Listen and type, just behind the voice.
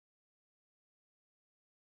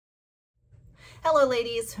Hello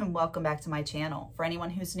ladies, and welcome back to my channel. For anyone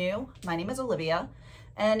who's new, my name is Olivia,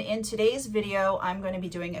 and in today's video I'm going to be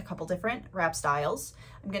doing a couple different wrap styles.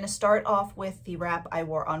 I'm going to start off with the wrap I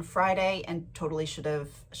wore on Friday and totally should have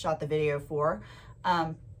shot the video for,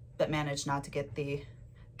 but managed not to get the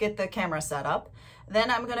camera set up. Then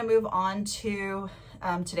I'm going to move on to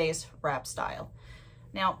today's wrap style.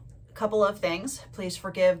 Now, a couple of things. Please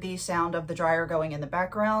forgive the sound of the dryer going in the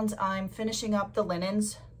background. I'm finishing up the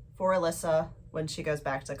linens for Alyssa when she goes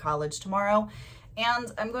back to college tomorrow. And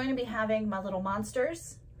I'm going to be having my little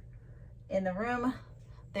monsters in the room.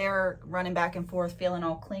 They're running back and forth, feeling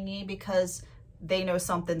all clingy because they know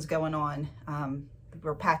something's going on.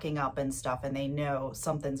 We're packing up and stuff and they know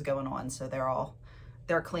something's going on. So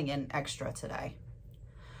they're clinging extra today.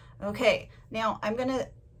 Okay, now I'm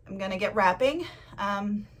gonna get wrapping.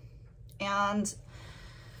 And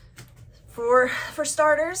for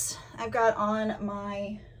starters, I've got on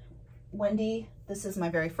my Wendy. This is my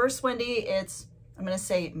very first Wendy. I'm gonna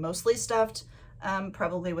say mostly stuffed.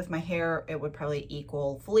 Probably with my hair, it would probably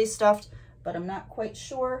equal fully stuffed, but I'm not quite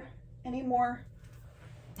sure anymore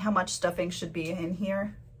how much stuffing should be in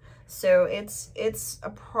here. So it's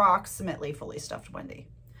approximately fully stuffed Wendy.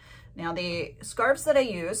 Now the scarves that I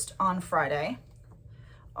used on Friday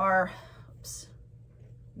are, oops,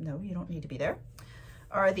 no, you don't need to be there,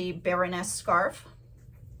 are the Baroness scarf.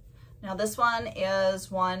 Now this one is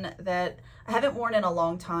one that I haven't worn in a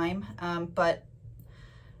long time, but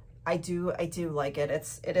I do like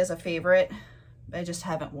it. It is a favorite. I just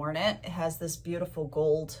haven't worn it. It has this beautiful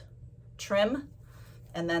gold trim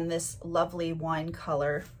and then this lovely wine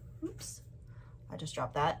color. Oops, I just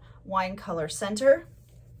dropped that. Wine color center.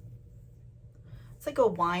 It's like a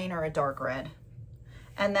wine or a dark red.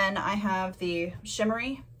 And then I have the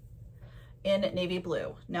Shimmery in navy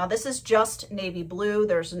blue. Now this is just navy blue.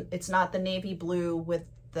 It's not the navy blue with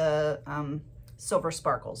the silver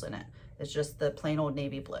sparkles in it. It's just the plain old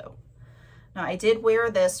navy blue. Now I did wear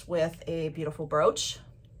this with a beautiful brooch,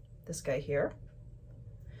 this guy here.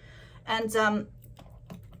 And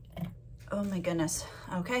oh my goodness,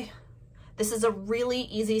 okay. This is a really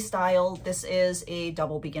easy style. This is a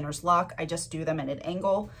double beginner's luck. I just do them at an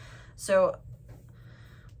angle. So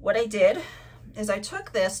what I did is I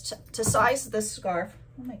took this to size this scarf.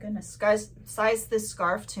 Oh my goodness, guys, size this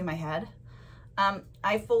scarf to my head.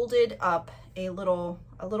 I folded up a little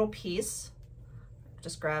piece,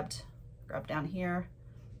 just grabbed down here,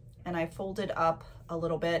 and I folded up a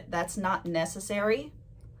little bit. That's not necessary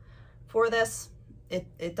for this.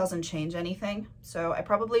 It doesn't change anything. So I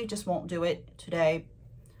probably just won't do it today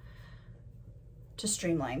to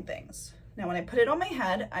streamline things. Now, when I put it on my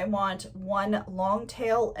head, I want one long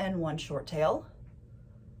tail and one short tail.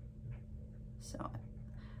 So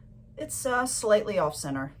it's slightly off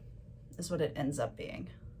center is what it ends up being.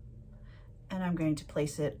 And I'm going to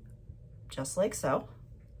place it just like so.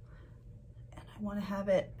 And I want to have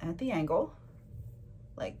it at the angle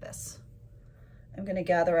like this. I'm going to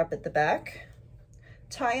gather up at the back,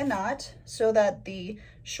 tie a knot so that the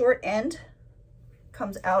short end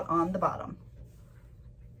comes out on the bottom.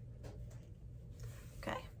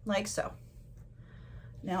 Okay, like so.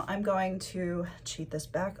 Now I'm going to cheat this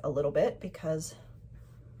back a little bit because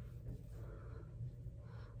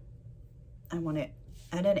I want it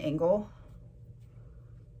at an angle.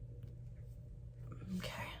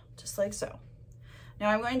 Okay, just like so. Now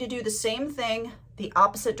I'm going to do the same thing the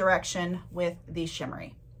opposite direction with the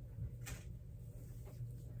Shimmery.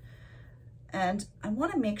 And I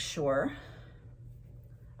want to make sure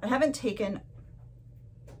I haven't taken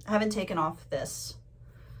off this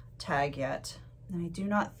tag yet. And I do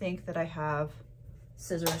not think that I have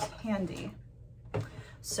scissors handy.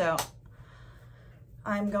 So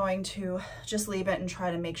I'm going to just leave it and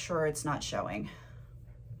try to make sure it's not showing.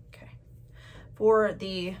 Okay. For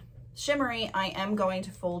the Shimmery, I am going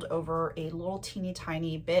to fold over a little teeny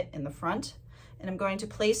tiny bit in the front, and I'm going to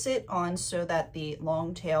place it on so that the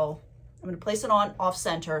long tail, I'm going to place it on off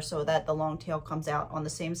center so that the long tail comes out on the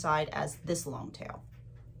same side as this long tail.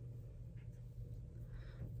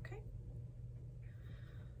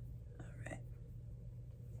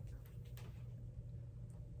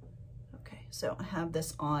 So I have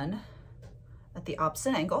this on at the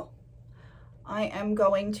opposite angle. I am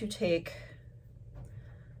going to take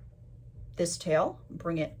this tail,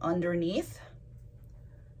 bring it underneath.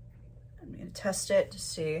 I'm going to test it to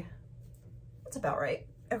see it's about right.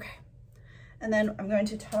 Okay. And then I'm going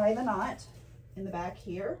to tie the knot in the back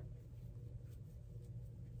here,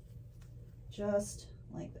 just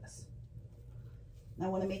like this. I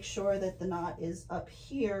want to make sure that the knot is up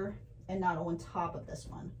here and not on top of this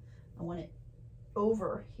one. I want it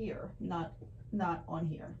over here, not on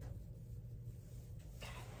here.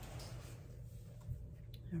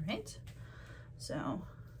 All right, so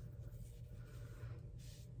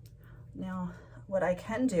now what I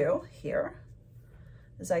can do here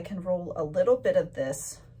is I can roll a little bit of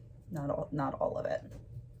this, not all of it.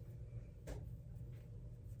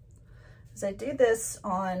 As I did this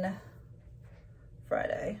on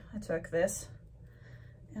Friday, I took this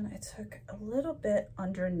and I took a little bit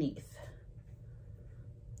underneath.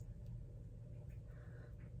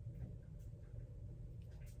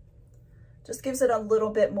 Just gives it a little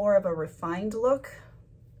bit more of a refined look.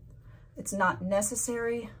 It's not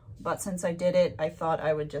necessary, but since I did it, I thought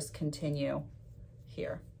I would just continue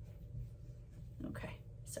here. Okay,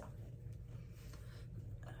 so,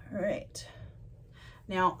 all right.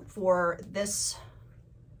 Now for this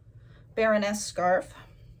baroness scarf,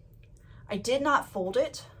 I did not fold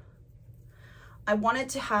it. I wanted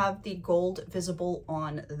to have the gold visible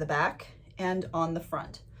on the back and on the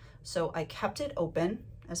front. So I kept it open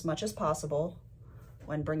as much as possible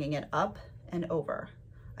when bringing it up and over.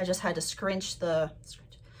 I just had to scrunch the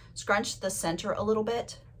center a little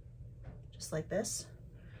bit, just like this.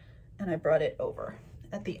 And I brought it over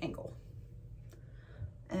at the angle.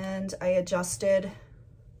 And I adjusted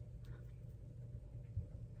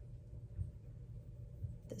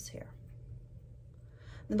this here.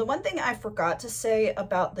 Now, the one thing I forgot to say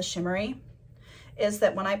about the Shimmery is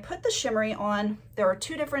that when I put the Shimmery on, there are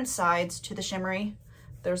two different sides to the Shimmery.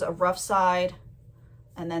 There's a rough side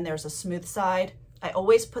and then there's a smooth side. I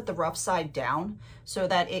always put the rough side down so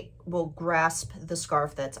that it will grasp the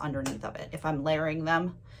scarf that's underneath of it. If I'm layering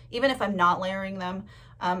them, even if I'm not layering them,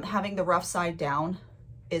 having the rough side down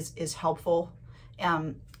is helpful.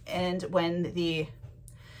 And when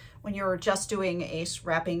you're just doing a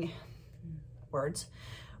wrapping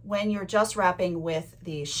when you're just wrapping with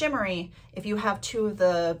the Shimmery, if you have two of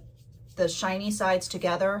the shiny sides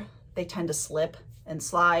together, they tend to slip and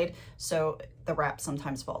slide, so the wrap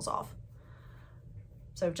sometimes falls off.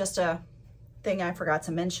 So just a thing I forgot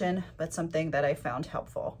to mention, but something that I found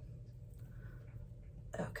helpful.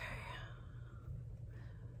 Okay.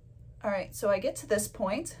 All right, so I get to this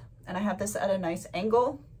point and I have this at a nice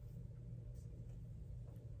angle.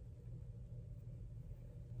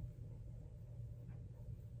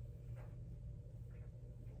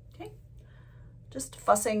 Okay, just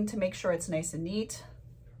fussing to make sure it's nice and neat.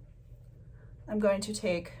 I'm going to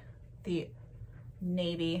take the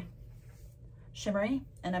navy Shimmery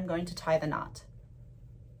and I'm going to tie the knot.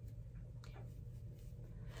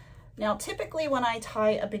 Now, typically when I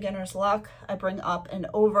tie a beginner's luck, I bring up and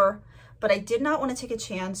over, but I did not want to take a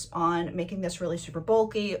chance on making this really super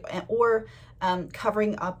bulky or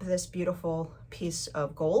covering up this beautiful piece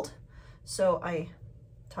of gold. So I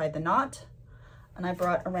tied the knot and I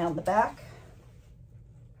brought around the back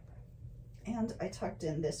and I tucked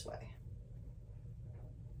in this way.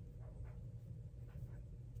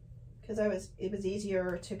 Because it was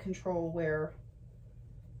easier to control where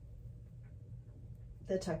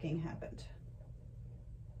the tucking happened.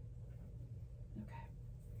 Okay.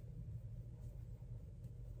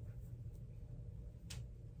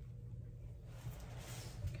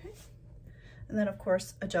 Okay. And then of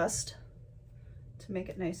course adjust to make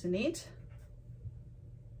it nice and neat.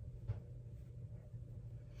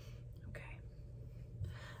 Okay.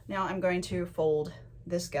 Now I'm going to fold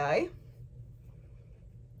this guy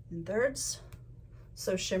in thirds.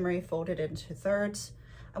 So Shimmery folded into thirds.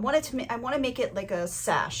 I want to make it like a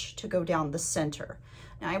sash to go down the center.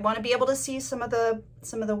 Now I want to be able to see some of the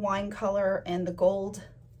wine color and the gold.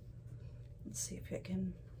 Let's see if I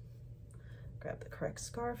can grab the correct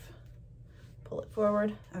scarf, pull it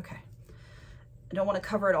forward. Okay. I don't want to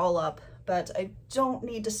cover it all up, but I don't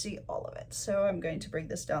need to see all of it. So I'm going to bring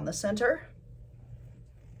this down the center.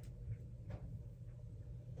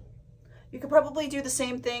 You could probably do the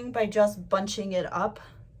same thing by just bunching it up.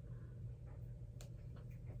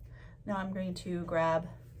 Now I'm going to grab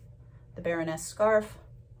the baroness scarf,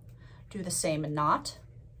 do the same knot,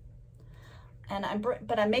 and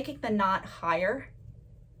I'm making the knot higher,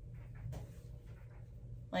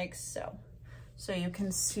 like so. So you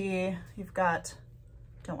can see you've got,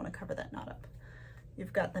 don't want to cover that knot up.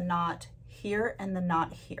 You've got the knot here and the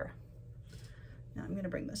knot here. Now I'm going to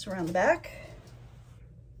bring this around the back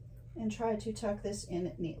and try to tuck this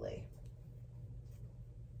in neatly.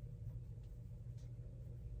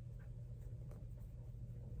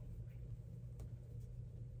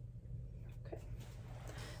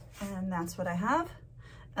 Okay, and that's what I have.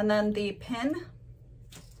 And then the pin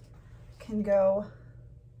can go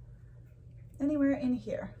anywhere in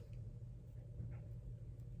here.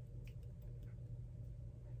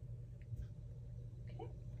 Okay,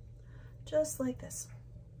 just like this.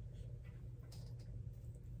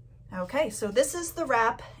 Okay, so this is the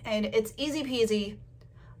wrap, and it's easy peasy.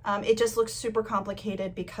 It just looks super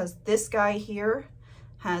complicated because this guy here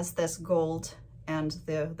has this gold and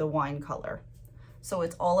the wine color. So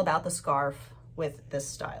it's all about the scarf with this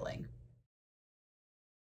styling.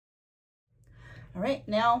 All right,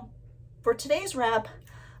 now for today's wrap,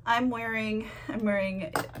 I'm wearing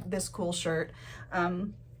this cool shirt.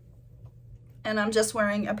 And I'm just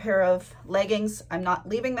wearing a pair of leggings. I'm not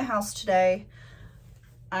leaving the house today.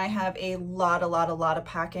 I have a lot of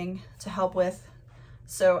packing to help with.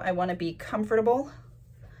 So I want to be comfortable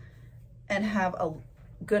and have a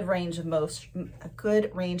good range of motion.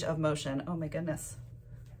 Oh my goodness.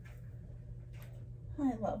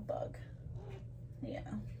 I love bug. Yeah.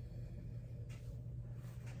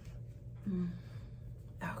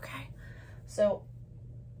 Okay. So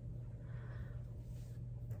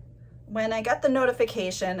when I got the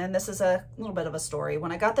notification, and this is a little bit of a story,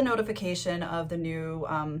 when I got the notification of the new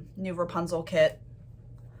Wrapunzel kit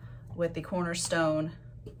with the Cornerstones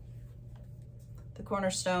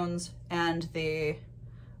and the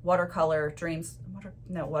watercolor dreams,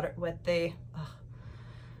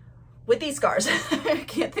 with these scars. I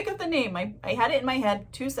can't think of the name. I had it in my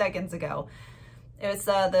head 2 seconds ago. It's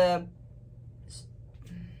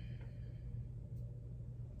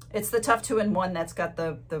it's the Tough 2-in-1 that's got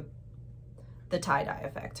the tie-dye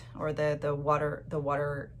effect, or the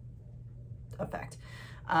water effect.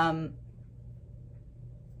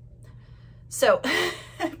 So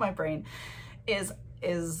my brain is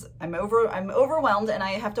I'm overwhelmed, and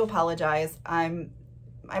I have to apologize. I'm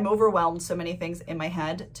overwhelmed, so many things in my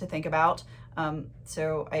head to think about.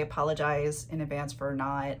 So I apologize in advance for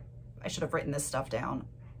not, I should have written this stuff down.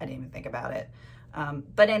 I didn't even think about it.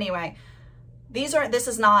 But anyway, this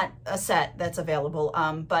is not a set that's available,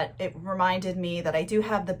 but it reminded me that I do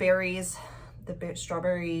have the berries, the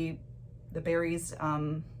berries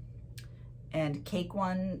and cake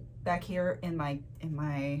one back here in my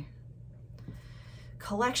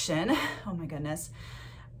collection. Oh my goodness.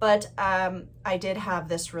 But I did have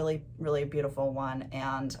this really beautiful one,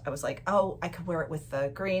 and I was like, oh, I could wear it with the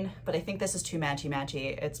green, but I think this is too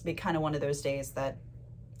matchy. It's be kind of one of those days that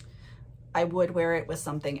I would wear it with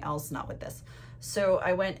something else, not with this. So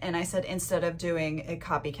I went and I said, instead of doing a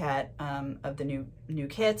copycat of the new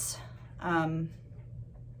kits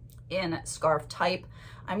in scarf type,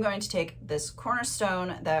 I'm going to take this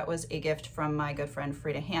Cornerstone that was a gift from my good friend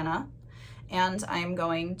Frida Hannah, and I'm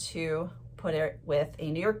going to put it with a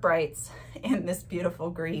New York Brights in this beautiful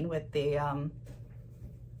green with the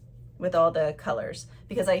with all the colors,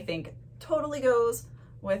 because I think totally goes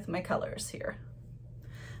with my colors here.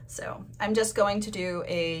 So I'm just going to do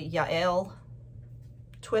a Yael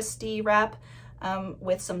twisty wrap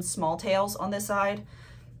with some small tails on this side,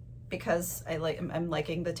 because I'm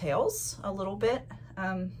liking the tails a little bit,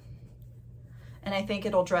 and I think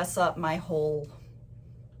it'll dress up my whole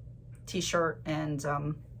t-shirt and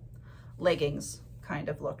leggings kind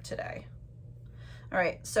of look today. All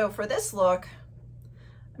right, so for this look,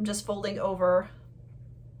 I'm just folding over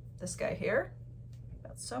this guy here,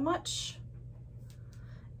 about so much,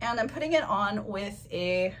 and I'm putting it on with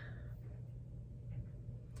a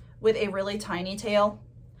really tiny tail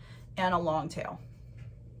and a long tail.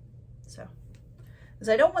 So, because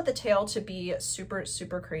I don't want the tail to be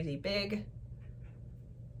super crazy big.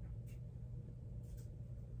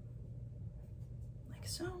 Like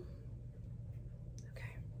so.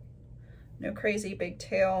 Okay. No crazy big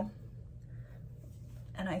tail.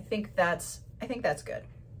 And I think that's good,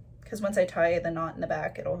 because once I tie the knot in the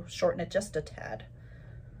back, it'll shorten it just a tad.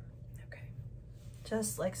 Okay.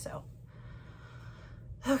 Just like so.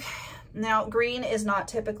 Okay, now green is not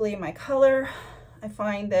typically my color. I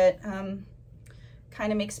find that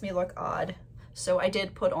kind of makes me look odd. So I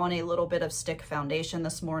did put on a little bit of stick foundation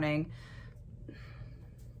this morning,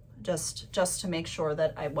 just to make sure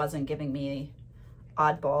that I wasn't giving me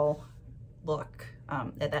oddball look,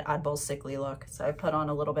 that oddball sickly look. So I put on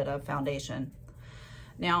a little bit of foundation.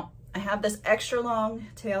 Now I have this extra long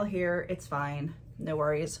tail here. It's fine, no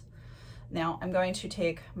worries. Now I'm going to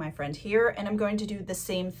take my friend here, and I'm going to do the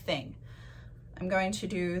same thing. I'm going to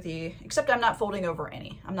do except I'm not folding over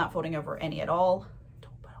any. I'm not folding over any at all.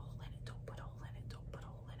 Don't put a hole in it, don't put a hole in it, don't put a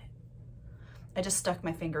hole in it. I just stuck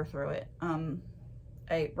my finger through it.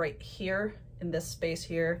 Right here in this space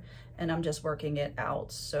here, and I'm just working it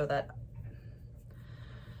out so that,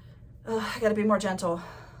 I gotta be more gentle.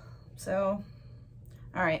 So,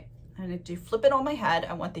 all right, I need to flip it on my head.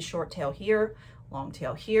 I want the short tail here, long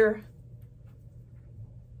tail here.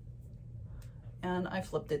 And I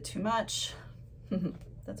flipped it too much.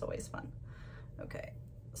 That's always fun. Okay,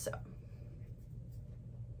 so.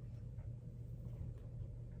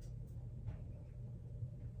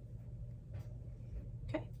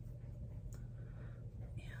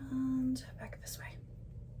 this way.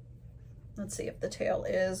 Let's see if the tail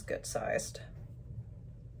is good sized.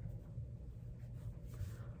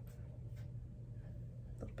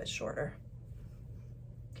 A little bit shorter.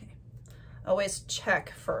 Okay. Always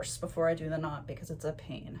check first before I do the knot because it's a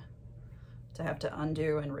pain to have to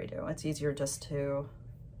undo and redo. It's easier just to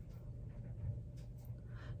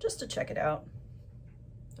check it out.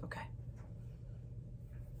 Okay.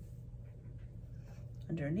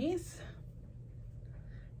 Underneath.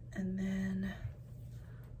 And then,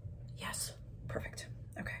 yes, perfect.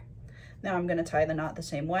 Okay. Now I'm gonna tie the knot the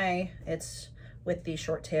same way. It's with the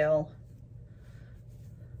short tail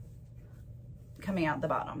coming out the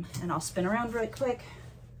bottom. And I'll spin around right quick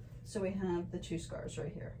so we have the two scars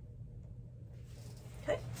right here.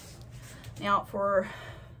 Okay. Now for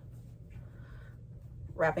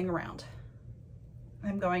wrapping around,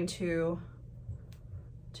 I'm going to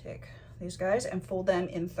take these guys and fold them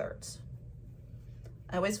in thirds.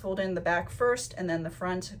 I always fold in the back first and then the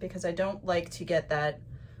front because I don't like to get that,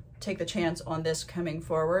 take the chance on this coming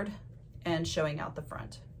forward and showing out the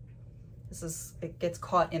front. It gets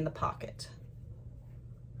caught in the pocket,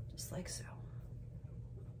 just like so.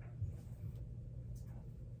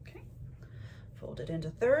 Okay, fold it into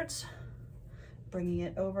thirds, bringing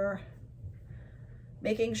it over,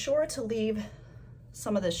 making sure to leave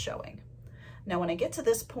some of this showing. Now when I get to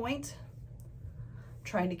this point,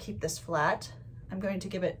 trying to keep this flat, I'm going to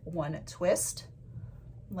give it one twist,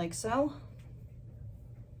 like so.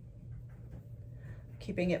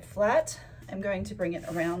 Keeping it flat, I'm going to bring it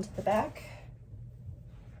around the back,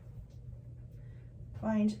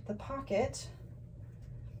 find the pocket,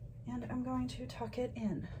 and I'm going to tuck it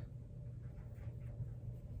in,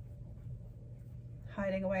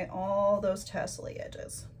 hiding away all those tassel-y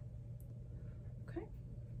edges. Okay,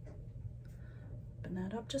 open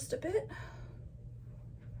that up just a bit.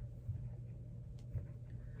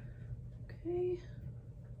 Okay.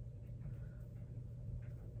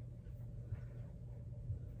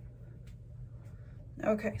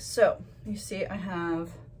 Okay, so you see I have,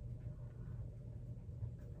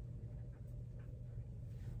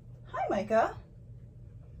 hi Micah,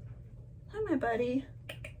 hi my buddy.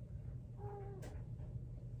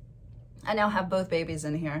 I now have both babies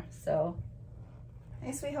in here, so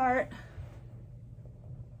hey sweetheart.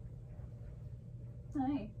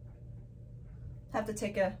 Hi. Have to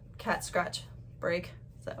take a cat scratch break,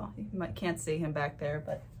 so you can't see him back there,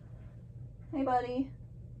 but hey buddy.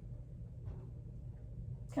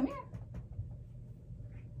 Come here.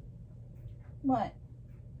 What?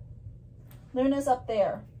 Luna's up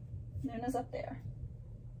there. Luna's up there.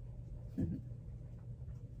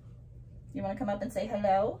 You want to come up and say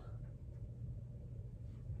hello?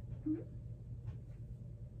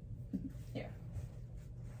 Here.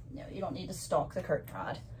 No, you don't need to stalk the curtain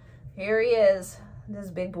rod. Here he is, this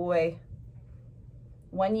big boy.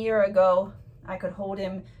 1 year ago, I could hold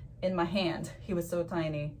him in my hand. He was so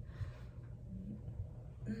tiny.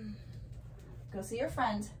 Go see your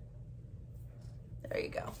friend. There you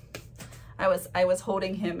go. I was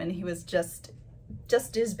holding him and he was just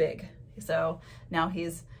as big. So now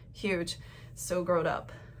he's huge, so grown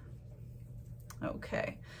up.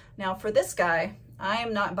 Okay, now for this guy, I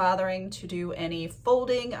am not bothering to do any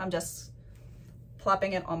folding. I'm just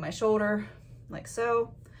plopping it on my shoulder like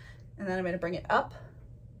so. And then I'm gonna bring it up,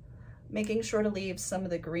 making sure to leave some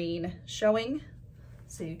of the green showing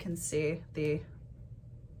so you can see the,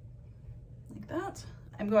 like that.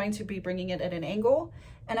 I'm going to be bringing it at an angle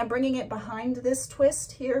and I'm bringing it behind this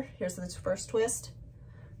twist here. Here's the first twist.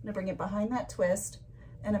 I'm gonna bring it behind that twist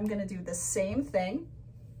and I'm gonna do the same thing,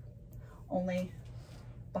 only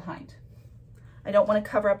behind. I don't wanna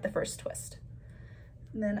cover up the first twist.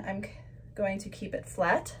 And then I'm going to keep it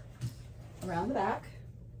flat around the back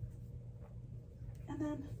and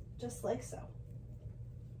then just like so.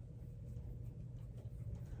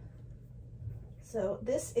 So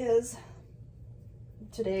this is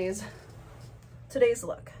today's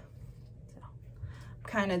look. So I'm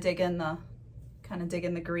kind of digging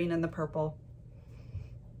the green and the purple.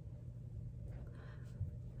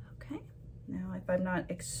 Okay, now if I'm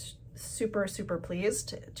not super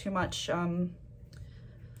pleased, too much,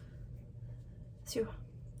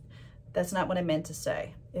 that's not what I meant to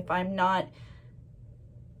say. If I'm not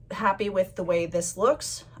happy with the way this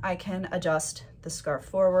looks, I can adjust the scarf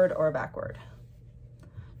forward or backward,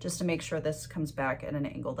 just to make sure this comes back at an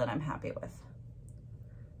angle that I'm happy with.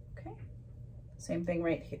 Okay, same thing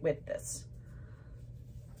right here with this.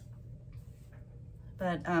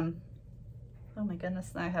 But, oh my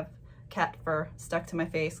goodness, now I have cat fur stuck to my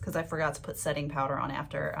face because I forgot to put setting powder on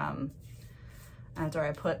after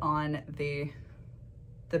I put on the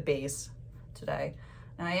base today.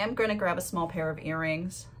 And I am going to grab a small pair of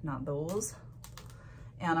earrings, not those.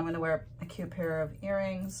 And I'm going to wear a cute pair of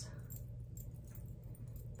earrings,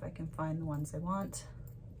 if I can find the ones I want.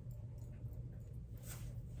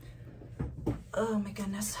 Oh my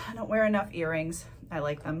goodness, I don't wear enough earrings. I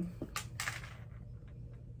like them.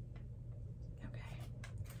 Okay,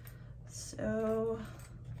 so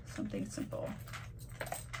something simple.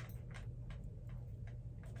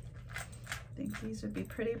 I think these would be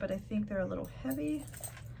pretty, but I think they're a little heavy.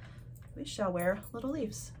 We shall wear little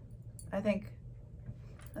leaves. I think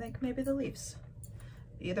maybe the leaves.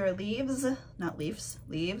 Either leaves, not leaves,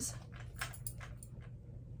 leaves.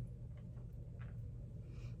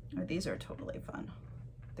 Or these are totally fun.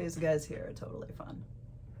 These guys here are totally fun.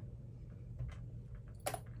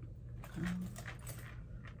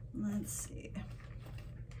 Let's see.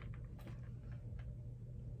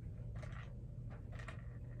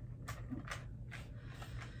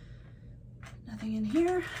 Nothing in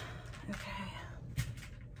here. Okay.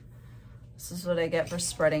 This is what I get for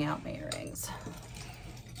spreading out my earrings.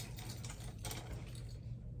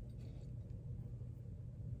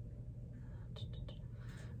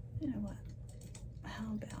 You know what? How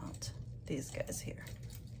about these guys here?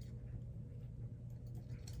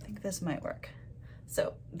 I think this might work.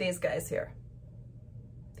 So these guys here,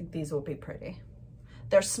 I think these will be pretty.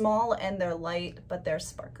 They're small and they're light, but they're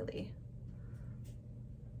sparkly.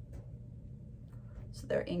 So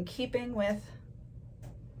they're in keeping with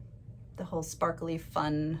the whole sparkly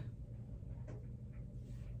fun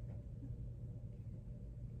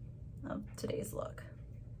of today's look.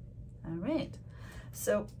 All right.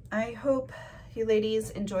 So I hope you ladies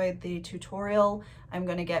enjoyed the tutorial. I'm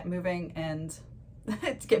going to get moving and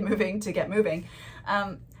get moving.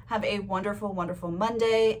 Have a wonderful, wonderful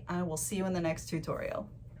Monday. I will see you in the next tutorial.